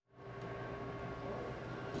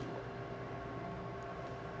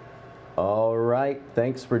All right,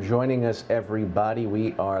 thanks for joining us, everybody.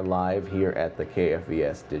 We are live here at the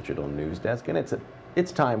KFVS Digital News Desk, and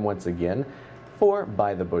it's time once again for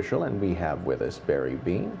By the Bushel, and we have with us Barry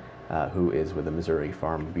Bean, who is with the Missouri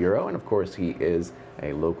Farm Bureau, and of course he is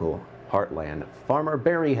a local heartland farmer.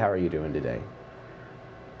 Barry, how are you doing today?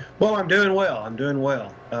 Well, I'm doing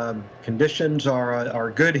well. Conditions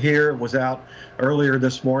are good here. Was out earlier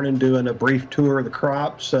this morning doing a brief tour of the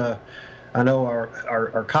crops. I know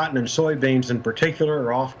our cotton and soybeans in particular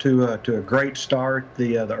are off to a great start.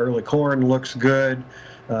 The early corn looks good.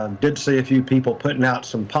 Did see a few people putting out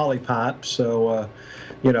some poly pipes. So,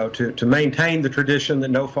 to maintain the tradition that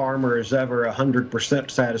no farmer is ever 100%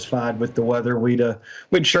 satisfied with the weather, we'd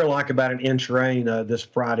sure like about an inch rain this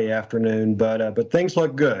Friday afternoon. But things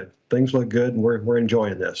look good. Things look good, and we're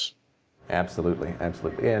enjoying this. Absolutely,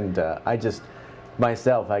 absolutely. And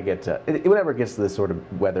myself, I get whenever it gets to this sort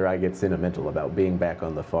of weather, I get sentimental about being back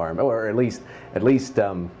on the farm, or at least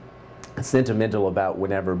sentimental about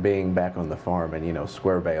whenever being back on the farm, and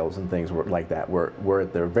square bales and things like that were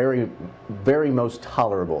at their very, very most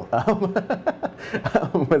tolerable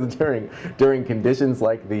during conditions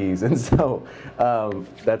like these, and so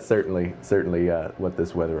that's certainly what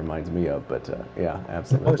this weather reminds me of. But yeah,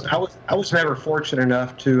 absolutely. I was never fortunate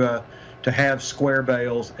enough to have square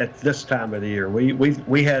bales at this time of the year.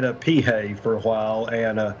 We had a pea hay for a while,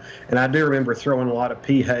 and I do remember throwing a lot of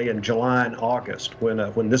pea hay in July and August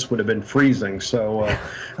when this would have been freezing. So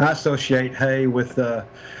I associate hay with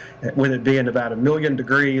it being about 1,000,000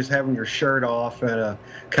 degrees, having your shirt off, and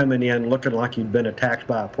coming in looking like you'd been attacked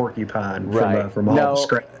by a porcupine from all the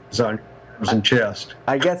scratches on your arms and chest.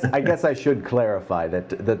 I guess I should clarify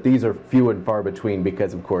that these are few and far between,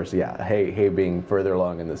 because of course, yeah, hay being further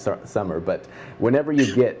along in the summer. But whenever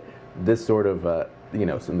you get this sort of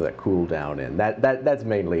some of that cool down in that's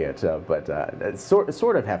mainly it. But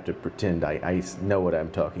sort of have to pretend I know what I'm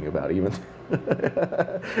talking about, even.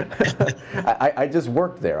 I just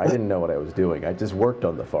worked there. I didn't know what I was doing. I just worked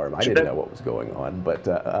on the farm. I didn't know what was going on. But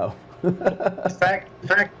the fact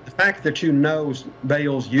that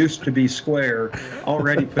bales used to be square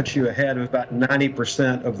already puts you ahead of about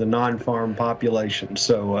 90% of the non-farm population.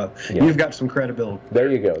 So You've got some credibility.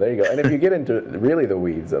 There you go. And if you get into really the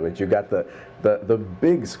weeds of it, you got the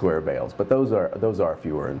big square bales, but those are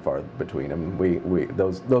fewer and far between. I mean,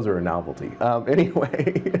 those are a novelty.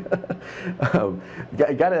 Anyway,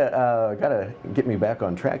 gotta get me back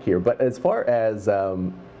on track here. But as far as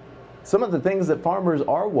some of the things that farmers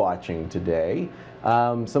are watching today,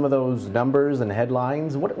 some of those numbers and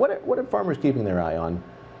headlines, what are farmers keeping their eye on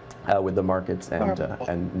with the markets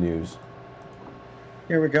and news?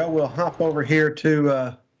 Here we go. We'll hop over here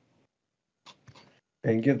to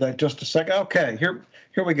and give that just a second. Okay, here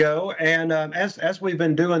we go. And as we've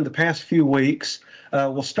been doing the past few weeks,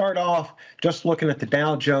 we'll start off just looking at the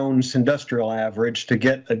Dow Jones Industrial Average to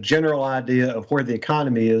get a general idea of where the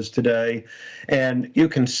economy is today. And you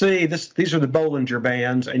can see these are the Bollinger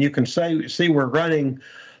Bands, and you can see we're running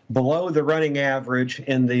below the running average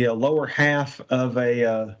in the lower half of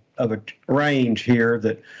a range here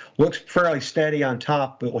that looks fairly steady on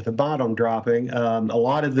top, but with the bottom dropping. A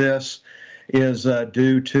lot of this is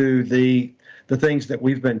due to the things that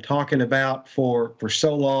we've been talking about for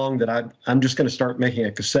so long that I'm just going to start making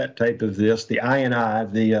a cassette tape of this, the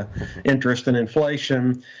INI, the interest and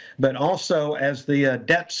inflation, but also as the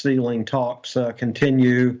debt ceiling talks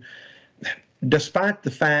continue, despite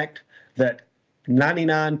the fact that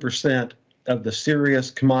 99% of the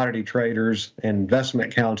serious commodity traders and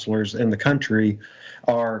investment counselors in the country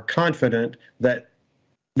are confident that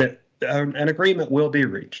an agreement will be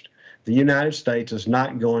reached. The United States is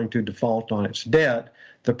not going to default on its debt.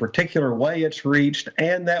 The particular way it's reached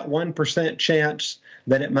and that 1% chance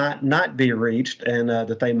that it might not be reached, and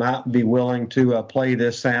that they might be willing to play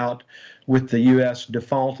this out with the U.S.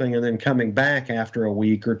 defaulting and then coming back after a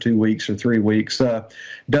week or 2 weeks or 3 weeks,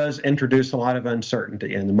 does introduce a lot of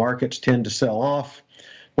uncertainty. And the markets tend to sell off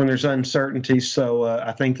when there's uncertainty. So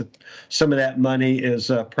I think that some of that money is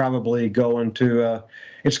probably going to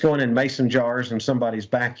it's going in mason jars in somebody's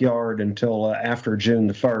backyard until after June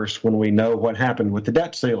the 1st, when we know what happened with the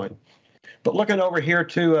debt ceiling. But looking over here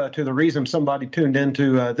to the reason somebody tuned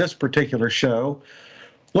into this particular show,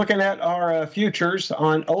 looking at our futures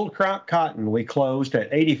on old crop cotton, we closed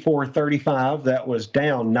at 84.35. That was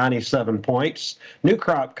down 97 points. New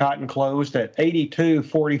crop cotton closed at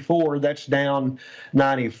 82.44. That's down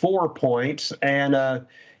 94 points. And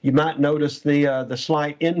you might notice the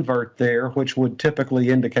slight invert there, which would typically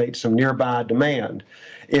indicate some nearby demand.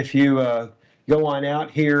 If you go on out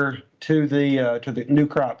here to the new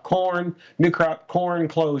crop corn. New crop corn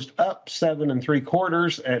closed up 7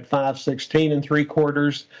 3/4 at 5.16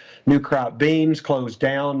 3/4. New crop beans closed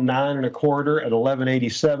down 9 1/4 at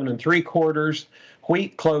 11.87 3/4.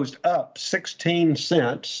 Wheat closed up 16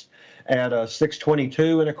 cents at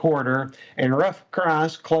 6.22 1/4, and rough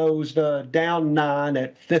rice closed down 9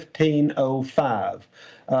 at 15.05.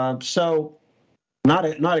 So not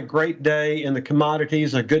a great day in the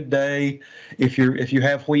commodities. A good day if you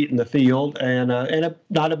have wheat in the field, and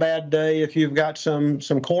not a bad day if you've got some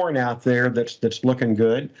corn out there that's looking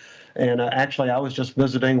good. And actually, I was just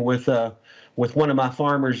visiting with one of my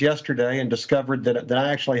farmers yesterday and discovered that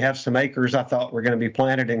I actually have some acres I thought were going to be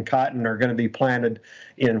planted in cotton are going to be planted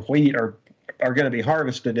in wheat, or are going to be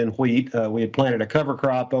harvested in wheat. We had planted a cover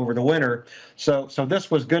crop over the winter. So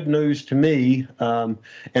this was good news to me, and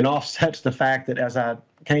offsets the fact that, as I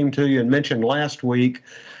came to you and mentioned last week,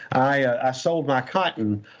 I sold my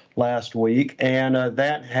cotton last week, and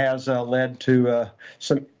that has led to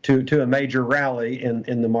a major rally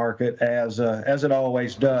in the market, as it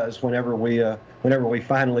always does whenever we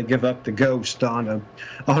finally give up the ghost on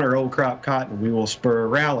our old crop cotton. We will spur a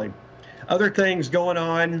rally. Other things going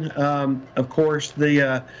on, of course,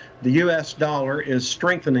 the U.S. dollar is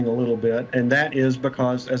strengthening a little bit, and that is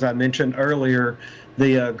because, as I mentioned earlier,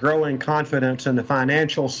 the growing confidence in the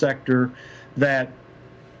financial sector that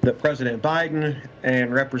President Biden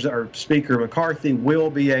and Speaker McCarthy will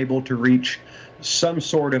be able to reach some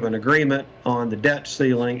sort of an agreement on the debt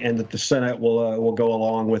ceiling, and that the Senate will go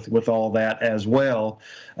along with all that as well.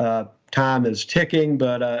 Time is ticking,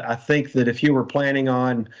 but I think that if you were planning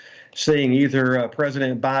on seeing either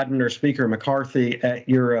President Biden or Speaker McCarthy at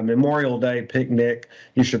your Memorial Day picnic,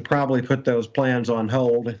 you should probably put those plans on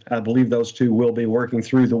hold. I believe those two will be working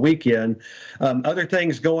through the weekend. Other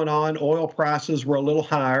things going on, oil prices were a little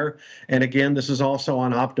higher. And again, this is also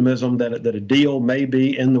on optimism that a deal may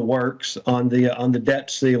be in the works on the debt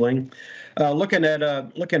ceiling. Looking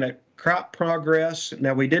at crop progress.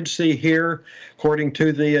 Now, we did see here, according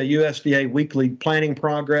to the USDA weekly planting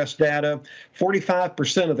progress data,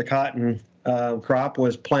 45% of the cotton crop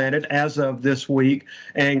was planted as of this week.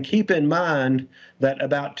 And keep in mind that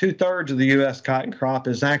about 2/3 of the U.S. cotton crop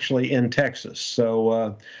is actually in Texas.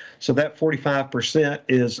 So that 45%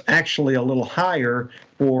 is actually a little higher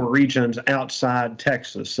for regions outside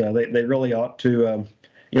Texas. They really ought to,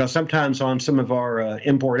 sometimes on some of our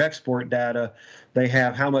import-export data, they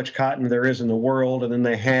have how much cotton there is in the world, and then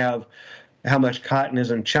they have how much cotton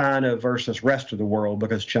is in China versus rest of the world,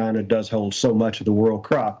 because China does hold so much of the world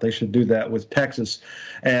crop. They should do that with Texas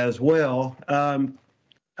as well.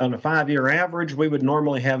 On a 5-year average, we would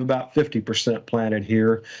normally have about 50% planted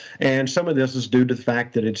here. And some of this is due to the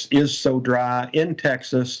fact that it is so dry in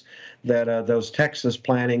Texas that those Texas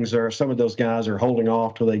plantings some of those guys are holding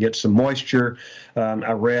off till they get some moisture.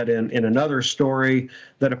 I read in another story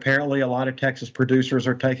that apparently a lot of Texas producers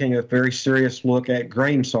are taking a very serious look at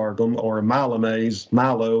grain sorghum, or milo maize,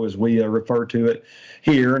 milo as we refer to it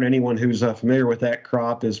here. And anyone who's familiar with that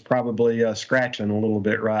crop is probably scratching a little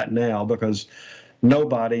bit right now, because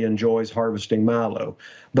nobody enjoys harvesting milo.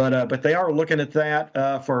 But they are looking at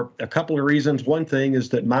that for a couple of reasons. One thing is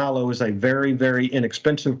that milo is a very, very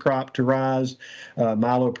inexpensive crop to rise.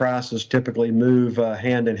 Milo prices typically move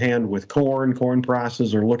hand in hand with corn. Corn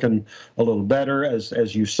prices are looking a little better,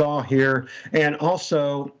 as you saw here. And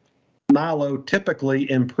also, milo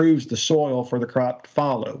typically improves the soil for the crop to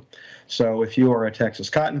follow. So if you are a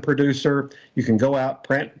Texas cotton producer, you can go out,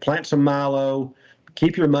 plant some milo,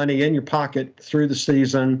 keep your money in your pocket through the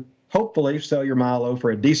season, hopefully sell your milo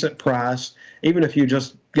for a decent price. Even if you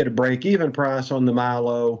just get a break-even price on the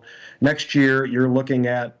milo, next year you're looking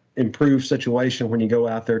at improved situation when you go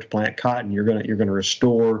out there to plant cotton. You're going to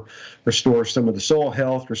restore some of the soil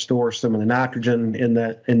health, restore some of the nitrogen in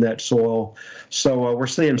that soil. So we're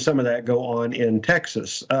seeing some of that go on in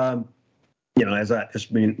Texas. As I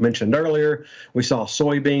just mentioned earlier, we saw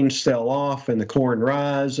soybeans sell off and the corn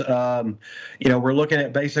rise. We're looking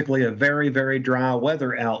at basically a very, very dry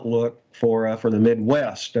weather outlook for the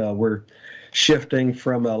Midwest. We're shifting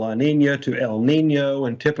from a La Nina to El Nino,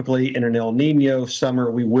 and typically in an El Nino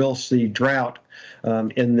summer, we will see drought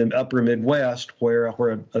in the upper Midwest, where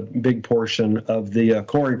a big portion of the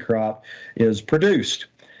corn crop is produced.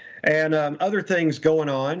 And other things going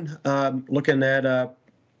on, looking at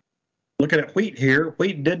wheat here.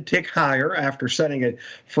 Wheat did tick higher after setting a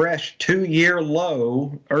fresh 2-year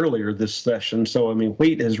low earlier this session. So,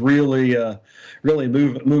 wheat is really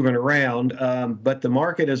moving around. But the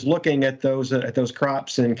market is looking at those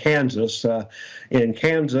crops in Kansas. In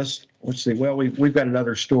Kansas, let's see. Well, we've got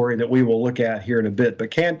another story that we will look at here in a bit.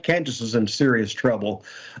 But Kansas is in serious trouble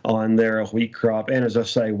on their wheat crop, and as I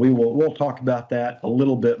say, we'll talk about that a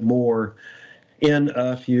little bit more in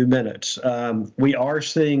a few minutes. We are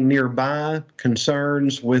seeing nearby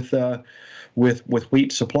concerns with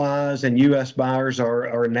wheat supplies, and U.S. buyers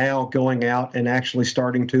are now going out and actually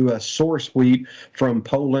starting to source wheat from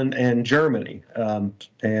Poland and Germany.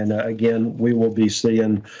 And again, we will be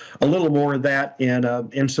seeing a little more of that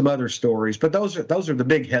in some other stories. But those are the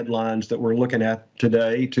big headlines that we're looking at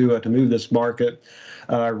today to move this market.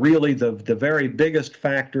 Really, the very biggest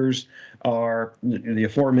factors are the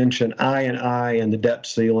aforementioned I&I and the debt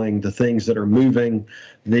ceiling. The things that are moving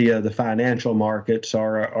the financial markets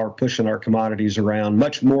are pushing our commodities around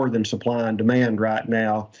much more than supply and demand right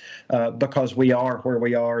now, because we are where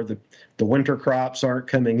we are. The winter crops aren't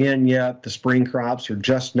coming in yet. The spring crops are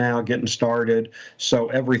just now getting started. So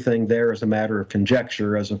everything there is a matter of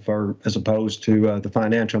conjecture as opposed to the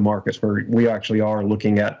financial markets, where we actually are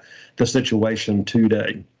looking at the situation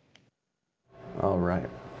today. All right.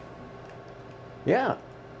 Yeah.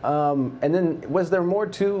 And then was there more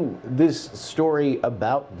to this story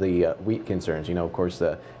about the wheat concerns? You know, of course,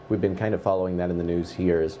 we've been kind of following that in the news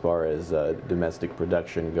here as far as domestic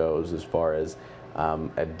production goes, as far as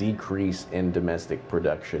a decrease in domestic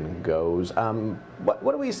production goes.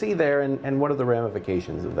 What do we see there, and what are the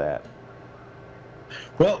ramifications of that?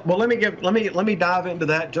 Well, let me dive into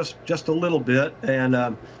that just a little bit.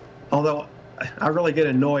 And although I really get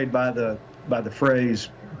annoyed by the phrase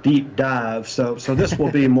deep dive, so this will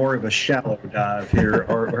be more of a shallow dive here,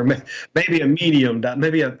 or maybe a medium dive,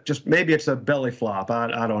 maybe it's a belly flop.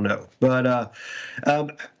 I don't know, but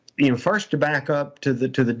first to back up to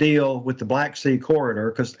the deal with the Black Sea corridor,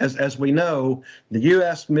 because as we know, the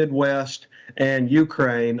U.S. Midwest and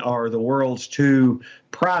Ukraine are the world's two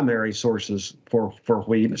primary sources for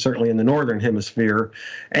wheat, certainly in the northern hemisphere,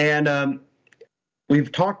 and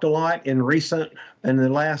we've talked a lot in the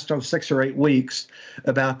last 6 or 8 weeks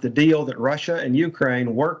about the deal that Russia and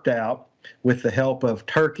Ukraine worked out with the help of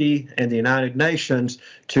Turkey and the United Nations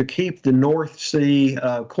to keep the North Sea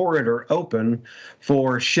corridor open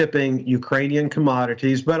for shipping Ukrainian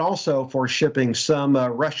commodities, but also for shipping some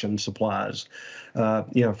Russian supplies,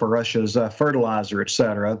 for Russia's fertilizer, et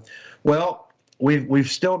cetera. Well, we've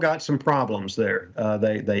still got some problems there.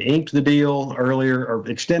 They inked the deal earlier, or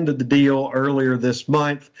extended the deal earlier this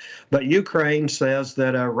month, but Ukraine says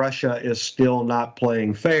that Russia is still not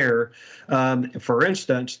playing fair. For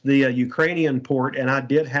instance, the Ukrainian port, and I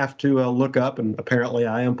did have to look up, and apparently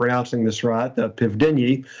I am pronouncing this right, the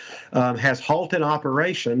Pivdeny, has halted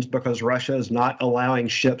operations because Russia is not allowing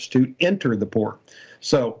ships to enter the port.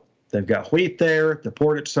 So they've got wheat there. The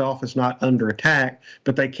port itself is not under attack,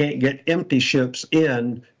 but they can't get empty ships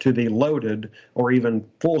in to be loaded, or even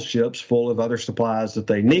full ships full of other supplies that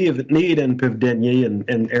they need in Pivdeny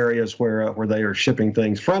and areas where they are shipping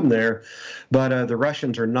things from there. But the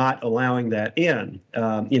Russians are not allowing that in.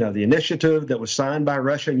 The initiative that was signed by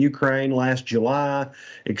Russia and Ukraine last July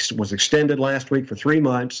was extended last week for 3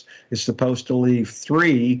 months. Is supposed to leave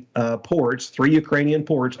three Ukrainian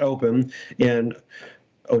ports open in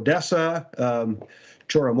Odessa,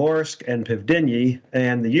 Chornomorsk, and Pivdeny,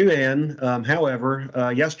 and the UN, however,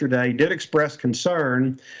 yesterday did express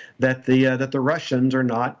concern that the Russians are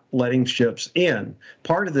not letting ships in.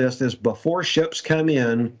 Part of this is before ships come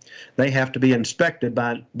in, they have to be inspected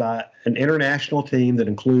by an international team that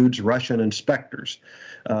includes Russian inspectors.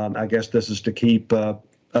 I guess this is to keep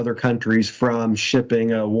other countries from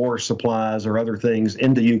shipping war supplies or other things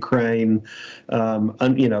into Ukraine,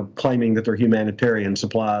 claiming that they're humanitarian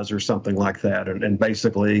supplies or something like that, and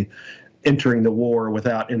basically entering the war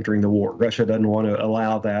without entering the war. Russia doesn't want to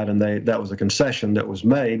allow that, and that was a concession that was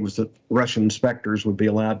made, was that Russian inspectors would be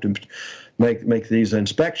allowed to make these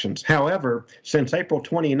inspections. However, since April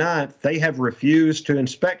 29th, they have refused to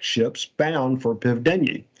inspect ships bound for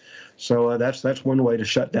Pivdeny. So that's one way to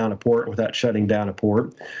shut down a port without shutting down a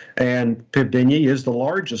port. And Pivdeny is the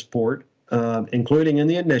largest port, including in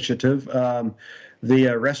the initiative.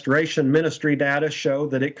 The Restoration Ministry data show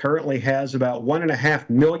that it currently has about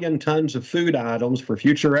 1.5 million tons of food items for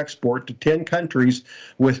future export to 10 countries,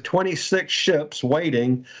 with 26 ships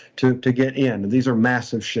waiting to get in. These are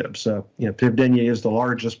massive ships. Pivdeny is the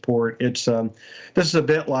largest port. This is a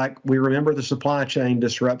bit like, we remember the supply chain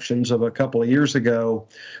disruptions of a couple of years ago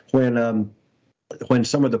when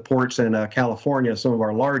some of the ports in California, some of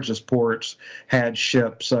our largest ports, had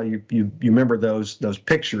ships. You remember those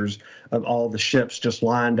pictures of all the ships just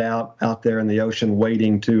lined out there in the ocean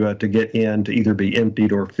waiting to get in, to either be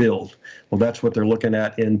emptied or filled. Well, that's what they're looking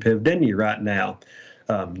at in Pivdeny right now.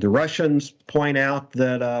 The Russians point out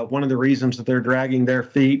that one of the reasons that they're dragging their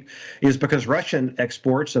feet is because Russian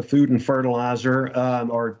exports of food and fertilizer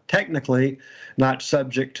are technically not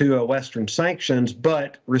subject to Western sanctions,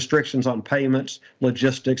 but restrictions on payments,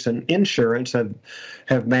 logistics, and insurance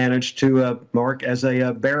have managed to mark as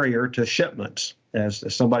a barrier to shipments. As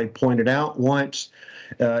somebody pointed out once,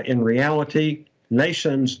 in reality,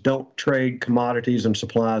 nations don't trade commodities and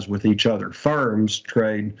supplies with each other. Firms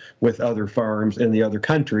trade with other firms in the other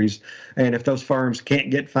countries. And if those firms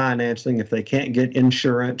can't get financing, if they can't get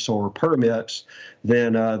insurance or permits,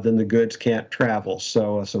 then the goods can't travel.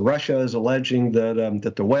 So Russia is alleging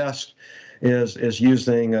that the West is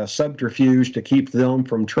using subterfuge to keep them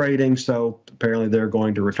from trading. So apparently they're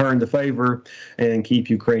going to return the favor and keep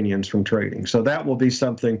Ukrainians from trading. So that will be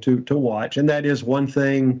something to watch. And that is one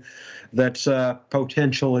thing that's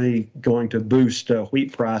potentially going to boost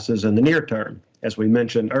wheat prices in the near term. As we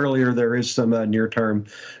mentioned earlier, there is some near-term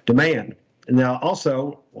demand. Now,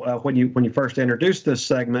 also, when you first introduced this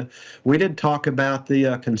segment, we did talk about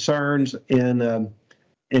the concerns in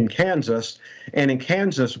Kansas, and in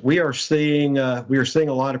Kansas, we are seeing a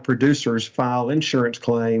lot of producers file insurance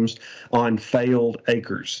claims on failed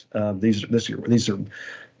acres. These are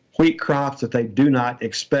wheat crops that they do not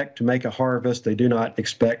expect to make a harvest. They do not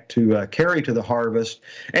expect to carry to the harvest,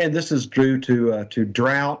 and this is due to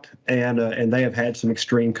drought, and they have had some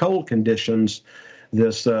extreme cold conditions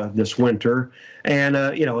this winter, and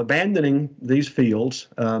abandoning these fields.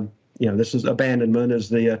 This is abandonment is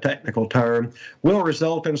the technical term, will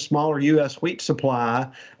result in a smaller U.S. wheat supply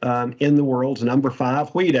in the world's number 5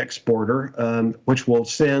 wheat exporter, which will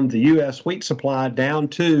send the U.S. wheat supply down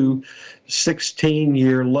to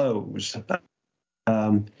 16-year lows.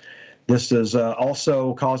 This is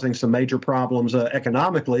also causing some major problems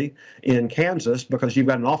economically in Kansas, because you've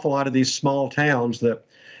got an awful lot of these small towns that,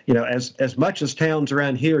 as much as towns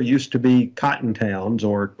around here used to be cotton towns,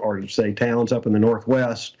 or say towns up in the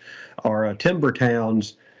Northwest are timber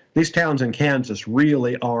towns, these towns in Kansas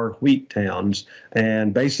really are wheat towns.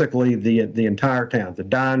 And basically the entire town, the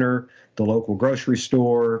diner, the local grocery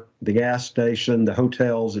store, the gas station, the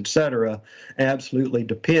hotels, etc., absolutely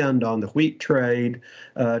depend on the wheat trade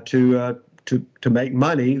to make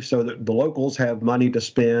money, so that the locals have money to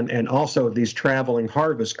spend, and also these traveling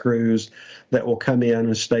harvest crews that will come in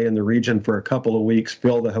and stay in the region for a couple of weeks,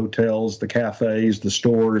 fill the hotels, the cafes, the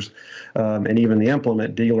stores, and even the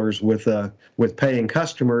implement dealers with paying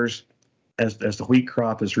customers. As the wheat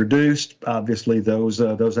crop is reduced, obviously those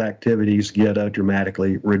activities get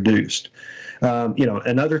dramatically reduced.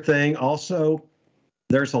 Another thing also,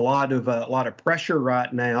 there's a lot of pressure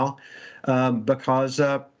right now because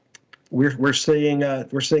we're seeing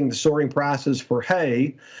the soaring prices for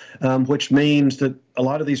hay, which means that a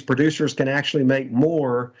lot of these producers can actually make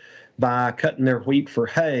more by cutting their wheat for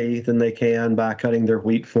hay than they can by cutting their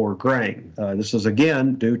wheat for grain. This is,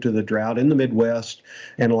 again, due to the drought in the Midwest,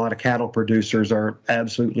 and a lot of cattle producers are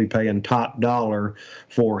absolutely paying top dollar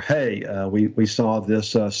for hay. We saw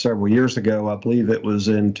this several years ago. I believe it was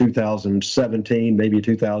in 2017, maybe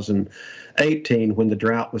 2018, when the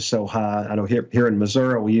drought was so high. I know here in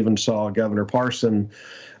Missouri, we even saw Governor Parson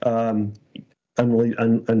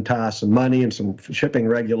untie some money and some shipping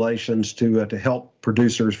regulations to help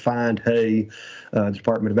producers find hay. The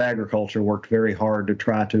Department of Agriculture worked very hard to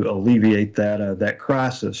try to alleviate that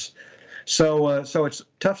crisis. So it's a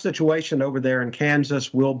tough situation over there in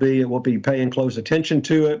Kansas. We'll be paying close attention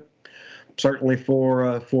to it. Certainly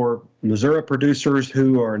for Missouri producers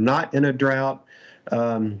who are not in a drought,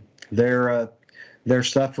 their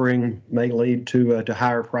suffering may lead to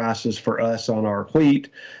higher prices for us on our wheat.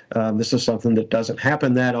 This is something that doesn't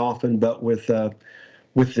happen that often, but with the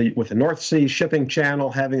North Sea shipping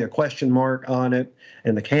channel having a question mark on it,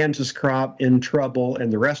 and the Kansas crop in trouble,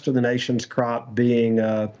 and the rest of the nation's crop being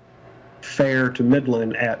fair to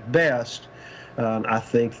middling at best, I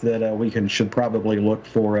think that we should probably look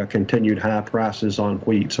for continued high prices on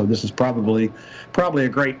wheat. So this is probably a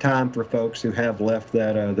great time for folks who have left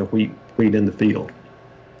the wheat in the field.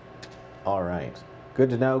 All right.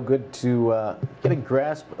 Good to know. Good to get a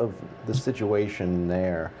grasp of the situation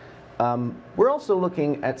there. We're also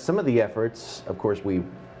looking at some of the efforts. Of course, we've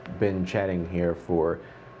been chatting here for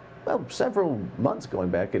several months, going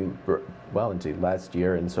back into last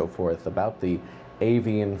year and so forth, about the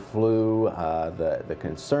avian flu, the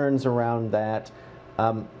concerns around that,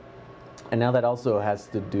 and now that also has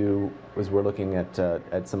to do, as we're looking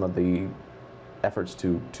at some of the efforts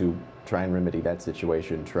to try and remedy that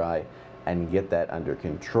situation, try and get that under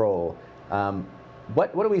control.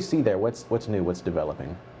 What do we see there? What's new? What's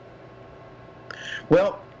developing?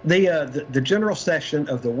 Well, the General Session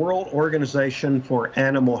of the World Organization for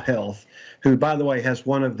Animal Health, who, by the way, has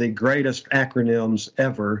one of the greatest acronyms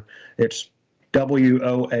ever. It's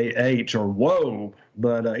WOAH, or WHOA.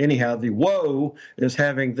 But anyhow, the WHOA is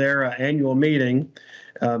having their annual meeting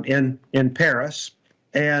in Paris,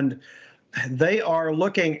 and they are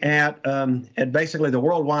looking at basically the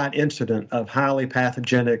worldwide incident of highly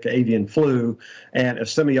pathogenic avian flu. And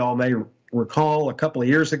as some of y'all may recall, a couple of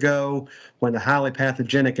years ago, when the highly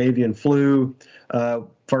pathogenic avian flu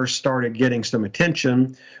first started getting some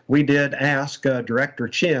attention, we did ask Director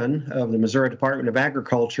Chin of the Missouri Department of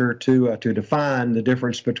Agriculture to define the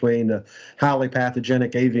difference between the highly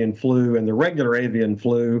pathogenic avian flu and the regular avian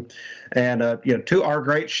flu. And to our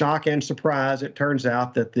great shock and surprise, it turns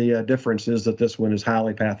out that the difference is that this one is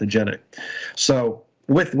highly pathogenic. So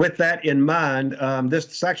with that in mind,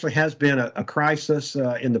 this actually has been a crisis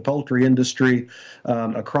in the poultry industry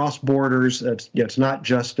across borders. It's not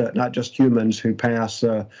just humans who pass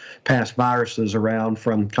viruses around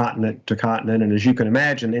from continent to continent, and as you can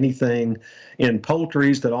imagine, anything in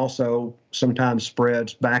poultries that also sometimes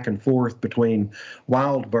spreads back and forth between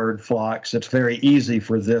wild bird flocks, it's very easy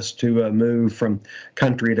for this to move from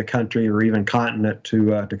country to country or even continent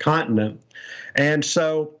to continent, and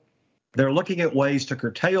so they're looking at ways to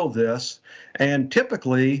curtail this, and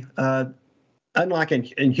typically, unlike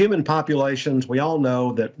in human populations, we all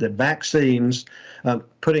know that vaccines,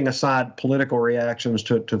 putting aside political reactions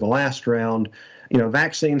to the last round,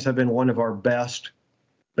 vaccines have been one of our best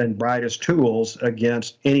and brightest tools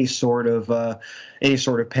against any sort of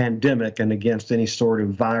pandemic and against any sort of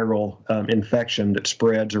viral infection that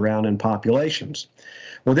spreads around in populations.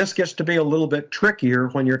 Well, this gets to be a little bit trickier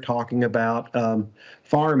when you're talking about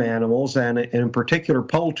farm animals and in particular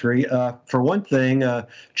poultry. For one thing,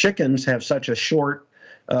 chickens have such a short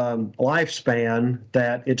lifespan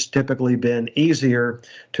that it's typically been easier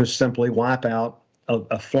to simply wipe out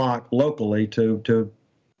a flock locally, to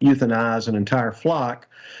euthanize an entire flock,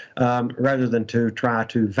 rather than to try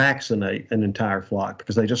to vaccinate an entire flock,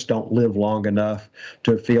 because they just don't live long enough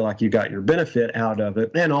to feel like you got your benefit out of it.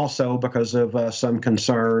 And also because of some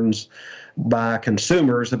concerns by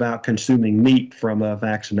consumers about consuming meat from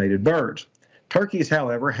vaccinated birds. Turkeys,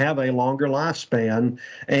 however, have a longer lifespan,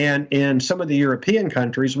 and in some of the European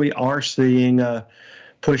countries, we are seeing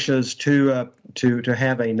pushes to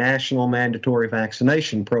have a national mandatory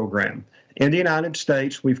vaccination program. In the United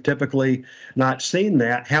States, we've typically not seen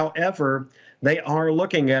that. However, they are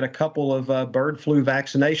looking at a couple of bird flu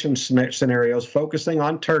vaccination scenarios focusing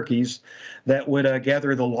on turkeys that would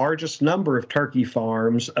gather the largest number of turkey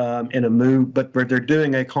farms in a move, but they're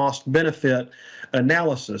doing a cost-benefit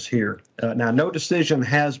analysis here. Now, no decision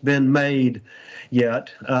has been made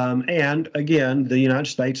yet. And again, the United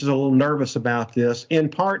States is a little nervous about this, in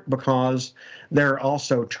part because there are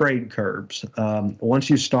also trade curbs. Once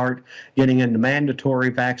you start getting into mandatory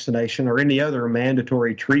vaccination or any other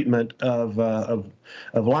mandatory treatment of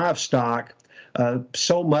livestock,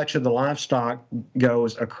 so much of the livestock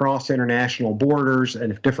goes across international borders,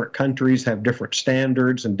 and if different countries have different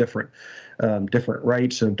standards and different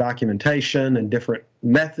rates of documentation and different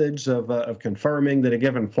methods of confirming that a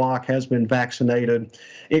given flock has been vaccinated,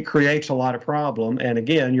 it creates a lot of problem. And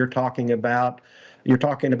again, you're talking about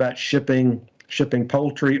shipping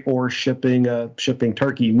poultry or shipping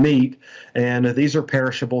turkey meat, and these are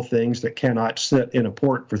perishable things that cannot sit in a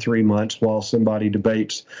port for 3 months while somebody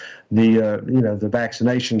debates the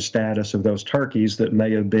vaccination status of those turkeys that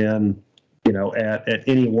may have been at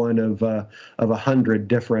any one of 100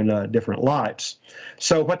 different lots.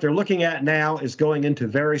 So what they're looking at now is going into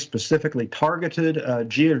very specifically targeted,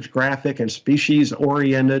 geographic and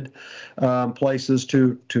species-oriented places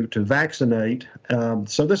to vaccinate.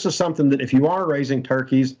 So this is something that if you are raising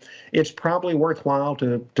turkeys, it's probably worthwhile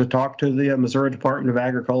to talk to the Missouri Department of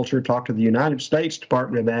Agriculture, talk to the United States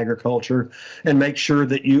Department of Agriculture, and make sure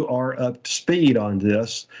that you are up to speed on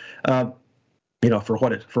this. For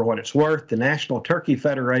what it's worth, the National Turkey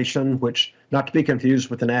Federation, which not to be confused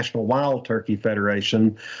with the National Wild Turkey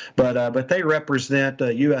Federation, but they represent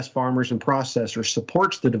U.S. farmers and processors,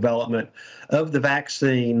 supports the development of the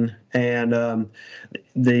vaccine, and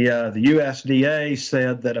the USDA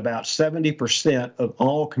said that about 70% of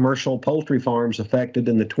all commercial poultry farms affected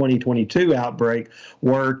in the 2022 outbreak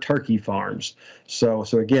were turkey farms. So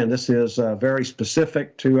again, this is very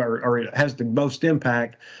specific to, or it has the most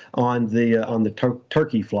impact on the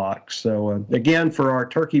turkey flocks. So again, for our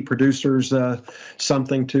turkey producers,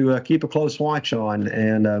 something to keep a close watch on,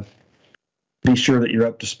 and be sure that you're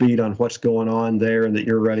up to speed on what's going on there, and that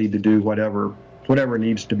you're ready to do whatever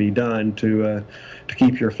needs to be done to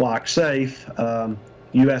keep your flock safe.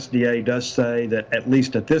 USDA does say that, at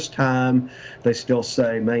least at this time, they still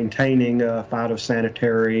say maintaining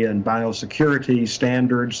phytosanitary and biosecurity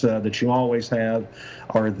standards that you always have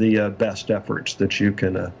are the best efforts that you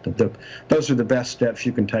can, those are the best steps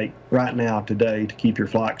you can take right now today to keep your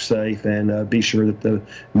flock safe and be sure that the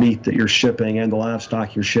meat that you're shipping and the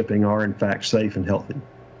livestock you're shipping are in fact safe and healthy.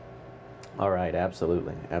 All right,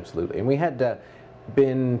 absolutely, absolutely. And we had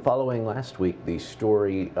been following last week the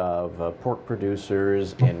story of pork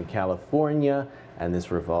producers in California, and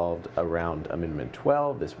this revolved around Amendment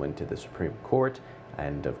 12. This went to the Supreme Court,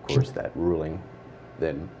 and of course that ruling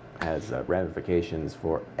then has ramifications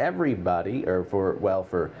for everybody, or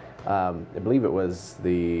for I believe it was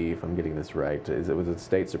the, if I'm getting this right, it was the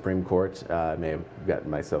state Supreme Court. I may have gotten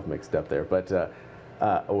myself mixed up there, but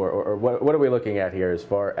or what are we looking at here as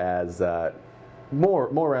far as more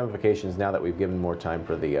ramifications now that we've given more time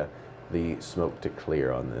for the smoke to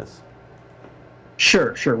clear on this?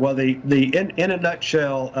 Sure. Well, in a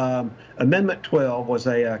nutshell, Amendment 12 was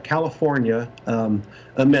a California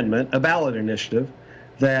amendment, a ballot initiative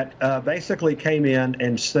that basically came in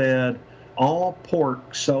and said all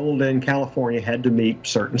pork sold in California had to meet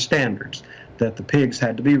certain standards, that the pigs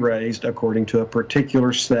had to be raised according to a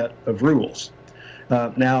particular set of rules.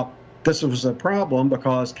 Now, this was a problem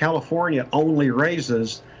because California only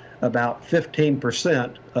raises about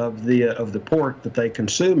 15% of the pork that they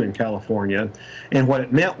consume in California, and what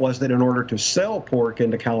it meant was that in order to sell pork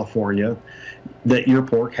into California, that your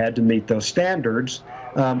pork had to meet those standards,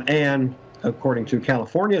 and according to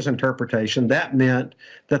California's interpretation, that meant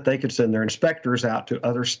that they could send their inspectors out to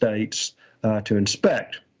other states to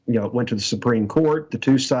inspect. It went to the Supreme Court, the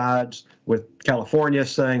two sides, with California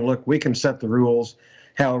saying, look, we can set the rules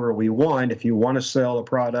however we want. If you want to sell a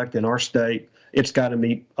product in our state, it's got to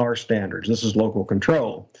meet our standards. This is local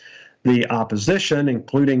control. The opposition,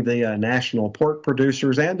 including the national pork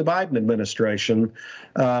producers and the Biden administration,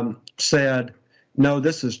 said, no,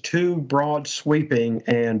 this is too broad sweeping,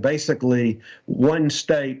 and basically one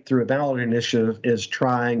state through a ballot initiative is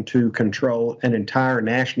trying to control an entire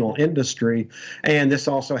national industry, and this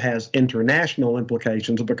also has international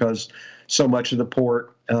implications because so much of the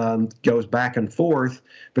pork goes back and forth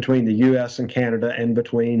between the U.S. and Canada and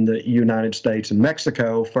between the United States and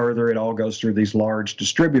Mexico. Further, it all goes through these large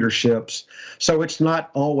distributorships. So it's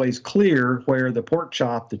not always clear where the pork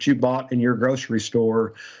chop that you bought in your grocery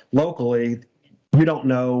store locally, you don't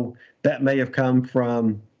know, that may have come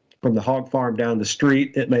from the hog farm down the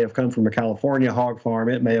street. It may have come from a California hog farm.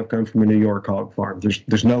 It may have come from a New York hog farm.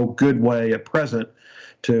 There's no good way at present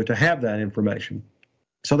to have that information.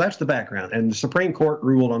 So that's the background. And the Supreme Court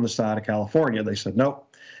ruled on the side of California. They said,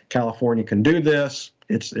 nope, California can do this.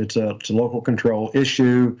 It's a local control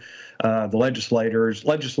issue. The legislature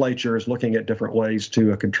is looking at different ways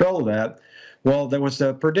to control that. Well, there was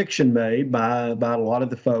a prediction made by a lot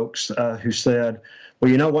of the folks who said,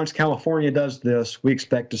 well, once California does this, we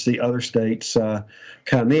expect to see other states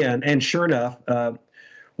come in. And sure enough,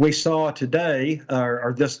 we saw today,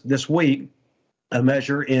 or this week, a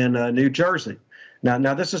measure in New Jersey.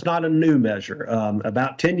 Now, this is not a new measure.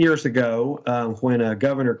 About 10 years ago, when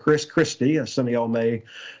Governor Chris Christie, as some of y'all may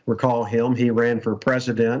recall him, he ran for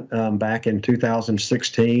president back in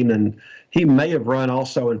 2016, and he may have run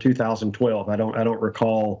also in 2012. I don't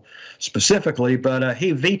recall specifically, but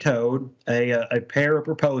he vetoed a pair of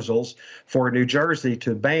proposals for New Jersey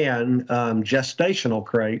to ban gestational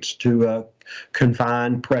crates to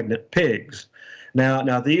confine pregnant pigs.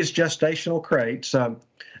 Now these gestational crates,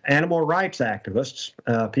 animal rights activists,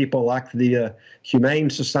 people like the Humane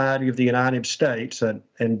Society of the United States,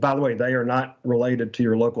 and by the way, they are not related to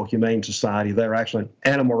your local Humane Society. They're actually an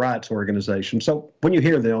animal rights organization. So when you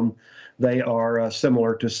hear them, they are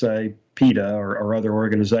similar to, say, PETA or other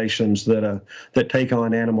organizations that take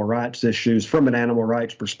on animal rights issues from an animal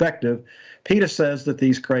rights perspective. PETA says that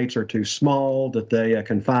these crates are too small, that they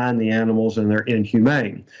confine the animals, and they're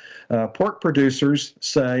inhumane. Pork producers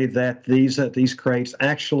say that these crates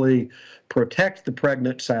actually protect the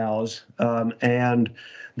pregnant sows, and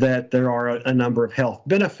that there are a number of health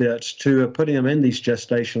benefits to putting them in these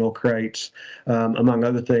gestational crates, among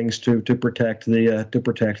other things, to protect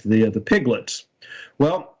the piglets.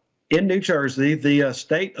 Well, in New Jersey, the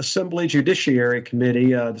State Assembly Judiciary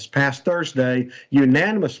Committee this past Thursday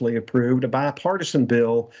unanimously approved a bipartisan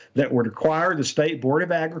bill that would require the State Board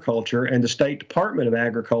of Agriculture and the State Department of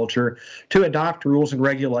Agriculture to adopt rules and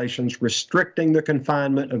regulations restricting the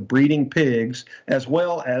confinement of breeding pigs as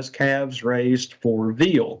well as calves raised for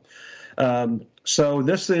veal. So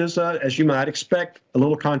this is, as you might expect, a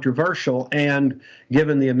little controversial, and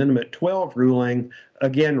given the Amendment 12 ruling,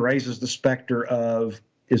 again raises the specter of,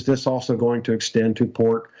 is this also going to extend to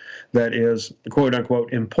pork that is, quote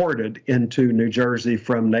unquote, imported into New Jersey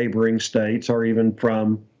from neighboring states or even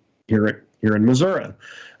from here in Missouri?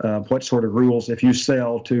 What sort of rules, if you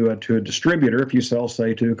sell to a distributor, if you sell,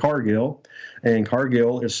 say, to Cargill, and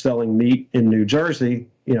Cargill is selling meat in New Jersey,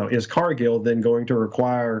 is Cargill then going to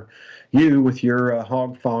require you with your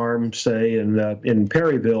hog farm, say in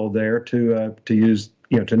Perryville, there to use,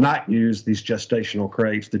 to not use these gestational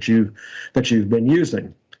crates that you've been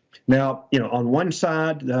using? Now, on one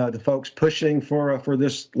side, the folks pushing for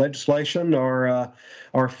this legislation are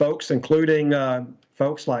folks including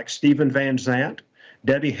folks like Stephen Van Zandt,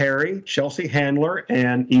 Debbie Harry, Chelsea Handler,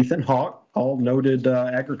 and Ethan Hawke, all noted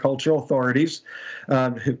agricultural authorities,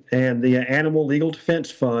 and the Animal Legal Defense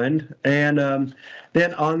Fund. And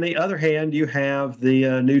then on the other hand, you have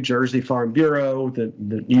the New Jersey Farm Bureau, the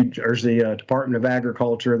New Jersey Department of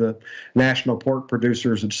Agriculture, the National Pork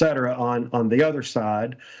Producers, et cetera, on the other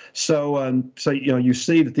side. So you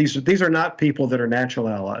see that these are not people that are natural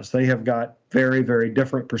allies. They have got very, very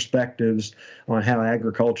different perspectives on how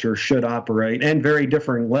agriculture should operate and very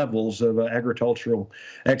differing levels of agricultural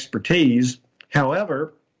expertise.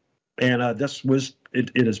 However, and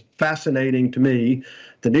it is fascinating to me,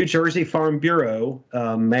 the New Jersey Farm Bureau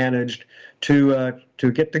managed to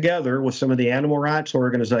get together with some of the animal rights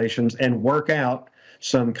organizations and work out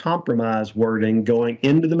some compromise wording going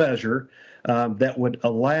into the measure that would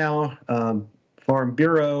allow Farm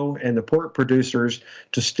Bureau and the pork producers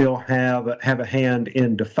to still have a hand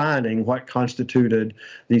in defining what constituted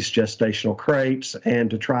these gestational crates, and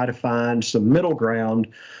to try to find some middle ground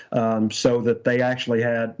so that they actually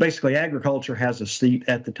basically agriculture has a seat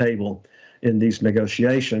at the table in these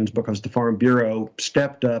negotiations, because the Farm Bureau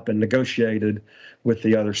stepped up and negotiated with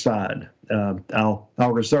the other side. I'll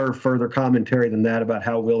reserve further commentary than that about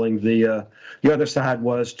how willing the other side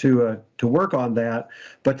was to work on that.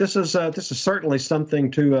 But this is certainly something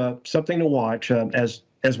to watch.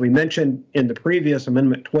 As we mentioned in the previous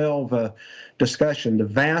Amendment 12 discussion, the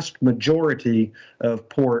vast majority of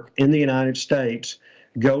pork in the United States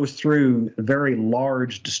goes through very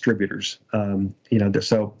large distributors.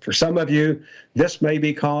 So for some of you, this may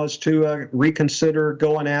be cause to reconsider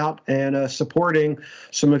going out and supporting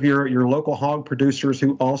some of your local hog producers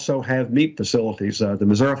who also have meat facilities. The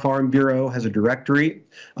Missouri Farm Bureau has a directory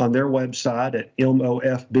on their website at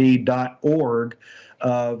mofb.org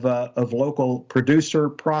of local producer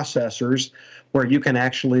processors where you can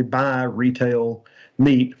actually buy retail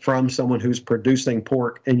meat from someone who's producing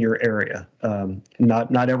pork in your area.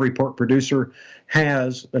 Not every pork producer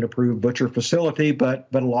has an approved butcher facility, but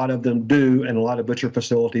a lot of them do, and a lot of butcher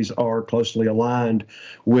facilities are closely aligned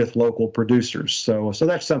with local producers. So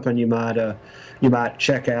that's something you might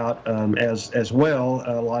check out as well.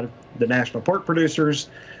 A lot of the national pork producers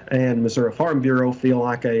and Missouri Farm Bureau feel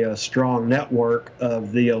like a strong network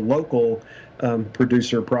of the local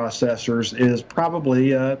producer processors is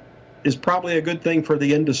probably a good thing for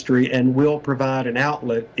the industry, and will provide an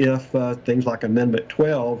outlet if things like Amendment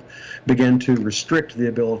 12 begin to restrict the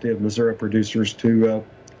ability of Missouri producers to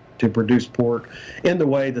produce pork in the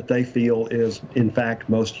way that they feel is, in fact,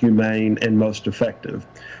 most humane and most effective.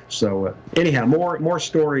 So anyhow, more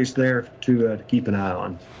stories there to keep an eye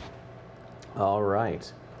on. All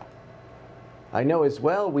right. I know as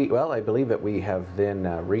well, I believe that we have then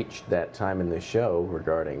reached that time in the show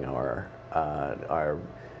regarding our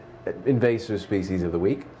invasive species of the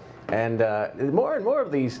week, and more and more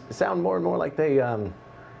of these sound more and more like they ought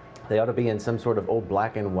to be in some sort of old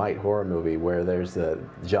black and white horror movie where there's a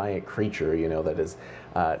giant creature, that is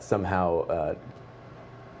somehow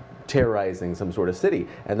terrorizing some sort of city,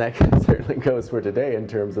 and that certainly goes for today in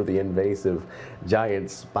terms of the invasive giant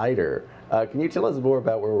spider. Can you tell us more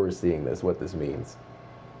about where we're seeing this, what this means?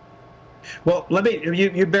 Well,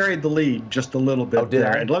 you buried the lead just a little bit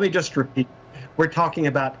there, and let me just repeat. We're talking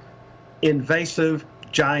about invasive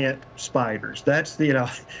giant spiders. That's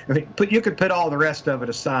you could put all the rest of it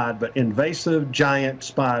aside, but invasive giant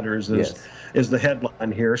spiders is the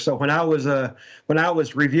headline here. So when I was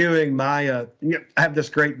reviewing I have this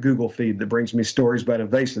great Google feed that brings me stories about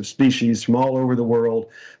invasive species from all over the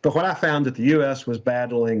world. But when I found that the U.S. was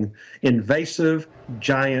battling invasive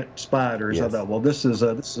giant spiders, I thought, well, this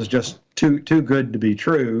is just too good to be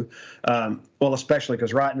true. Well, especially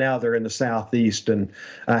because right now they're in the southeast, and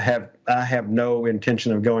I have no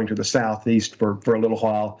intention of going to the southeast for a little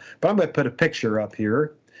while. But I'm going to put a picture up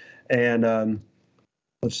here, and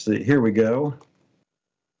let's see. Here we go.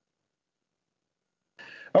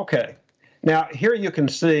 Okay. Now here you can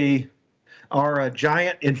see our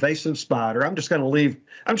giant invasive spider. I'm just going to leave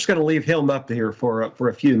him up here for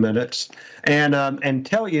a few minutes, and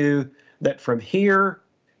tell you that from here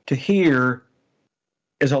to here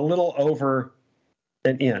is a little over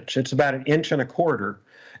an inch. It's about 1.25 inches.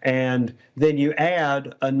 And then you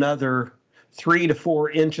add another 3 to 4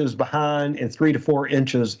 inches behind and 3 to 4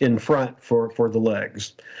 inches in front for the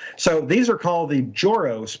legs. So these are called the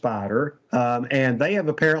Joro spider, and they have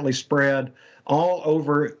apparently spread all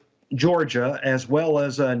over Georgia as well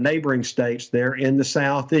as neighboring states there in the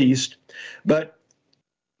southeast. But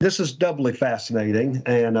this is doubly fascinating.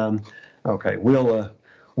 And okay, we'll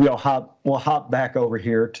hop back over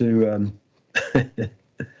here to.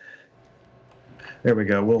 There we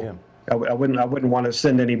go. We'll. Yeah. I wouldn't want to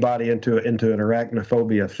send anybody into an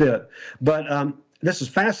arachnophobia fit, but this is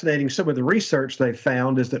fascinating. Some of the research they've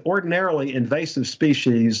found is that ordinarily invasive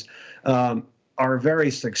species are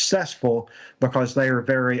very successful because they are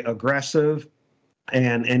very aggressive,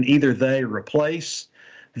 and either they replace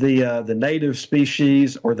the native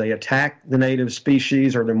species, or they attack the native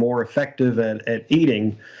species, or they're more effective at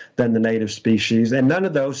eating than the native species. And none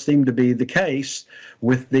of those seem to be the case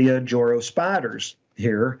with the Joro spiders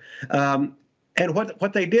here. And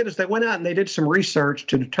what they did is they went out and they did some research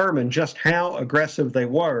to determine just how aggressive they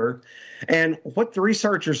were. And what the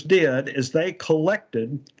researchers did is they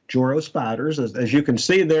collected Joro spiders. As you can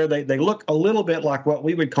see there, they look a little bit like what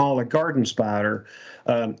we would call a garden spider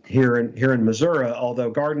here in Missouri, although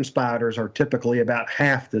garden spiders are typically about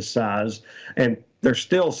half this size, and they're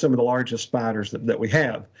still some of the largest spiders that we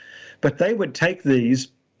have. But they would take these,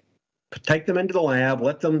 take them into the lab,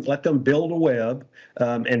 let them build a web,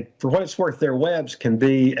 and for what it's worth, their webs can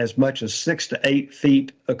be as much as 6 to 8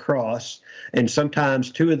 feet across, and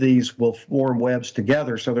sometimes two of these will form webs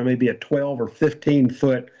together, so there may be a 12 or 15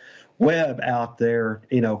 foot web out there,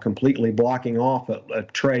 completely blocking off a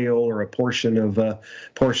trail or a portion of the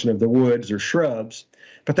woods or shrubs.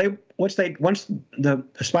 But once the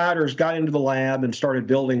spiders got into the lab and started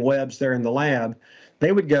building webs there in the lab,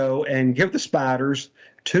 they would go and give the spiders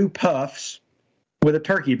 2 puffs with a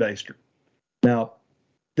turkey baster. Now,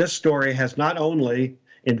 this story has not only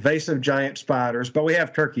invasive giant spiders, but we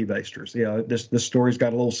have turkey basters. This story's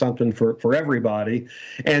got a little something for everybody.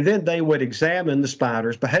 And then they would examine the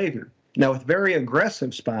spider's behavior. Now, with very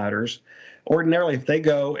aggressive spiders, ordinarily, if they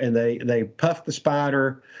go and they puff the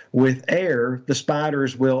spider with air, the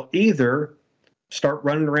spiders will either start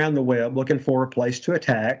running around the web looking for a place to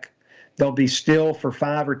attack. They'll be still for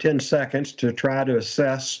 5 or 10 seconds to try to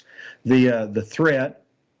assess the threat,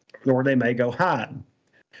 or they may go hide.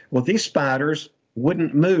 Well, these spiders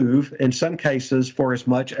wouldn't move in some cases for as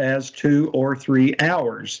much as 2 or 3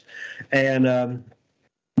 hours, and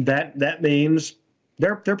that means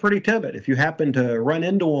they're pretty timid. If you happen to run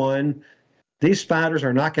into one, these spiders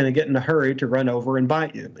are not going to get in a hurry to run over and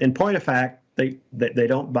bite you. In point of fact, they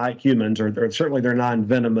don't bite humans, or certainly they're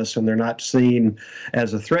non-venomous, and they're not seen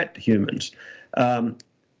as a threat to humans.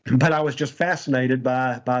 But I was just fascinated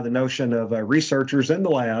by the notion of researchers in the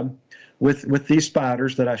lab with these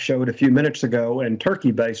spiders that I showed a few minutes ago, and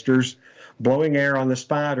turkey basters blowing air on the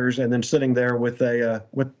spiders, and then sitting there with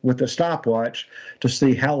a stopwatch to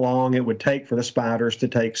see how long it would take for the spiders to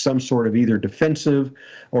take some sort of either defensive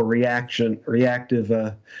or reactive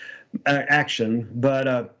action.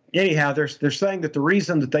 But anyhow, they're saying that the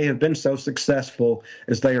reason that they have been so successful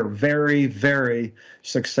is they are very, very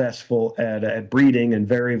successful at breeding and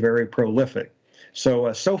very, very prolific.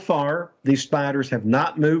 So far, these spiders have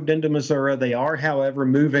not moved into Missouri. They are, however,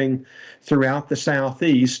 moving throughout the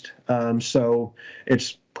southeast. So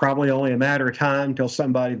it's probably only a matter of time until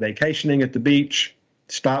somebody vacationing at the beach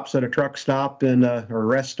stops at a truck stop or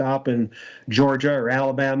rest stop in Georgia or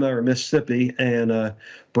Alabama or Mississippi and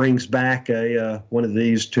brings back one of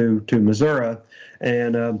these to Missouri.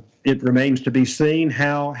 And it remains to be seen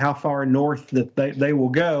how far north that they will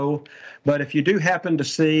go. But if you do happen to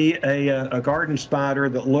see a garden spider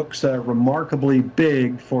that looks remarkably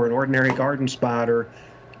big for an ordinary garden spider,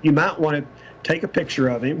 you might want to take a picture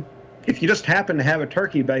of him. If you just happen to have a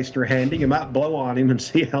turkey baster handy, you might blow on him and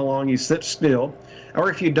see how long he sits still.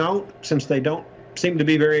 Or if you don't, since they don't seem to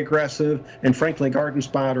be very aggressive, and frankly garden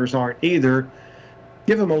spiders aren't either,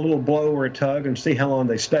 give them a little blow or a tug and see how long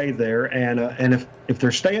they stay there. And if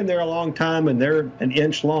they're staying there a long time and they're an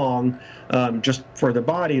inch long, just for the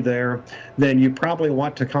body there, then you probably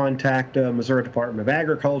want to contact Missouri Department of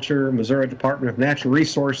Agriculture, Missouri Department of Natural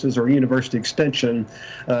Resources, or University Extension,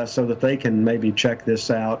 so that they can maybe check this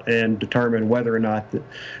out and determine whether or not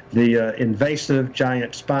the invasive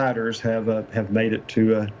giant spiders have made it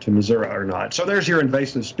to Missouri or not. So there's your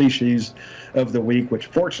invasive species of the week, which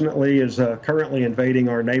fortunately is currently invading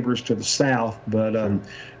our neighbors to the south, but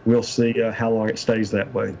we'll see how long it stays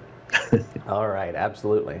that way. All right,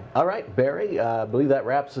 absolutely. All right, Barry, I believe that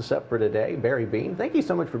wraps us up for today. Barry Bean, thank you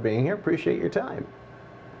so much for being here. Appreciate your time.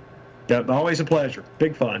 Always a pleasure.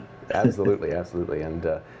 Big fun. Absolutely, absolutely, and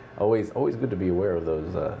always good to be aware of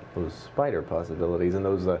those spider possibilities and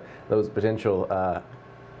those potential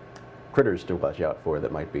critters to watch out for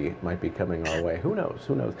that might be coming our way. Who knows?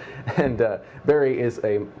 Who knows? And Barry is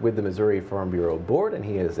with the Missouri Farm Bureau Board, and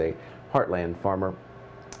he is a Heartland farmer.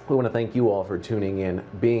 We want to thank you all for tuning in,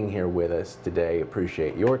 being here with us today.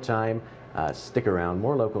 Appreciate your time. Stick around.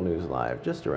 More local news live just around.